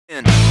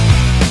This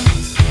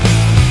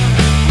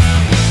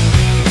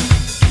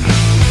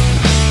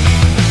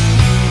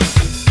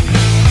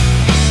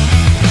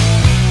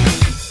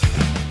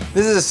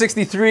is a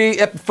 63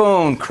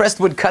 Epiphone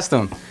Crestwood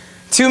Custom.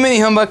 2 mini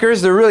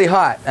humbuckers. They're really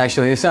hot,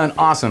 actually. They sound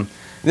awesome.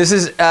 This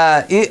is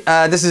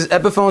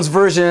Epiphone's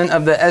version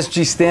of the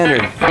SG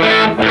Standard.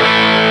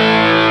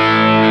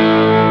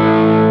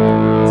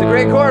 It's a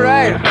great chord,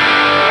 right?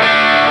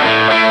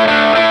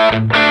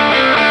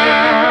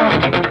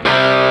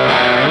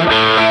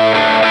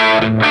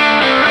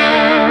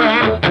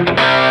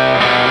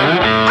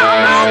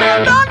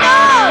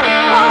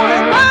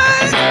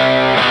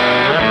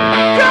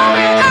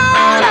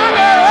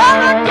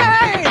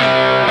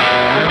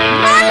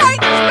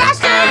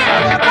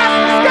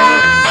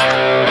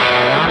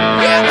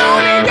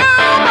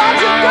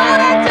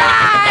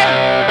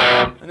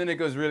 And then it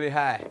goes really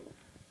high.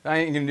 I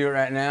ain't gonna do it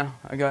right now.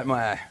 I got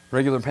my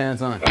regular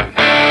pants on.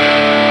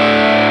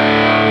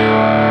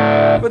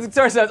 But the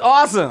guitar sounds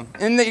awesome.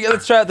 And then,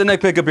 let's try out the neck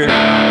pickup here.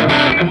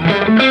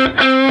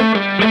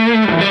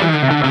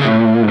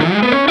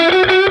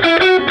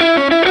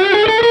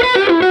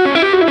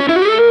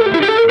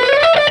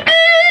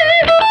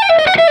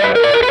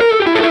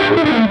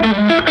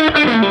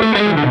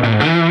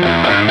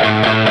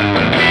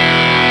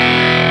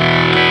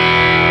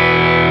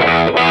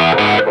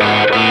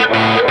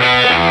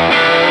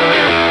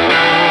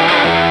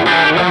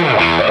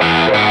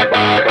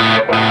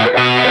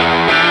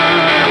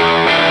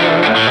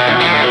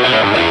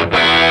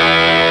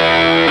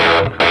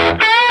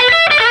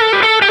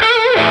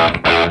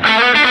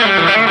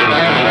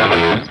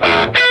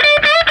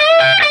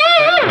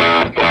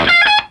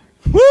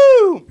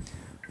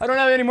 I don't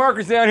have any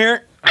markers down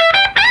here.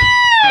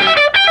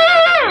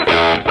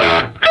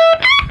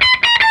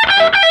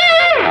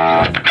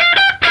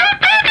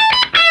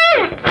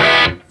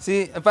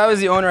 See, if I was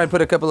the owner, I'd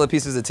put a couple of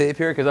pieces of tape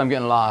here because I'm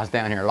getting lost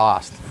down here,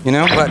 lost. You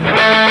know? But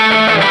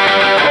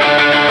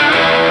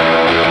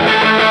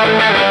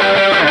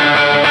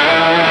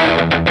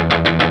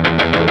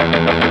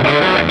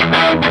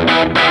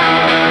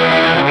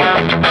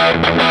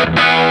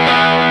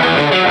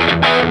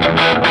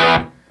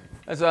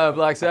that's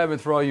Black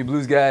Sabbath for all you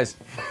blues guys.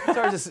 It's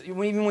hard to,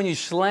 even when you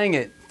schlang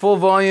it, full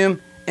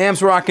volume,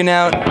 amps rocking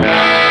out.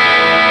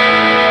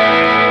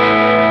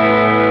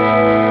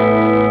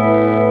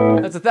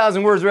 That's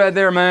 1,000 words right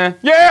there, man.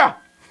 Yeah!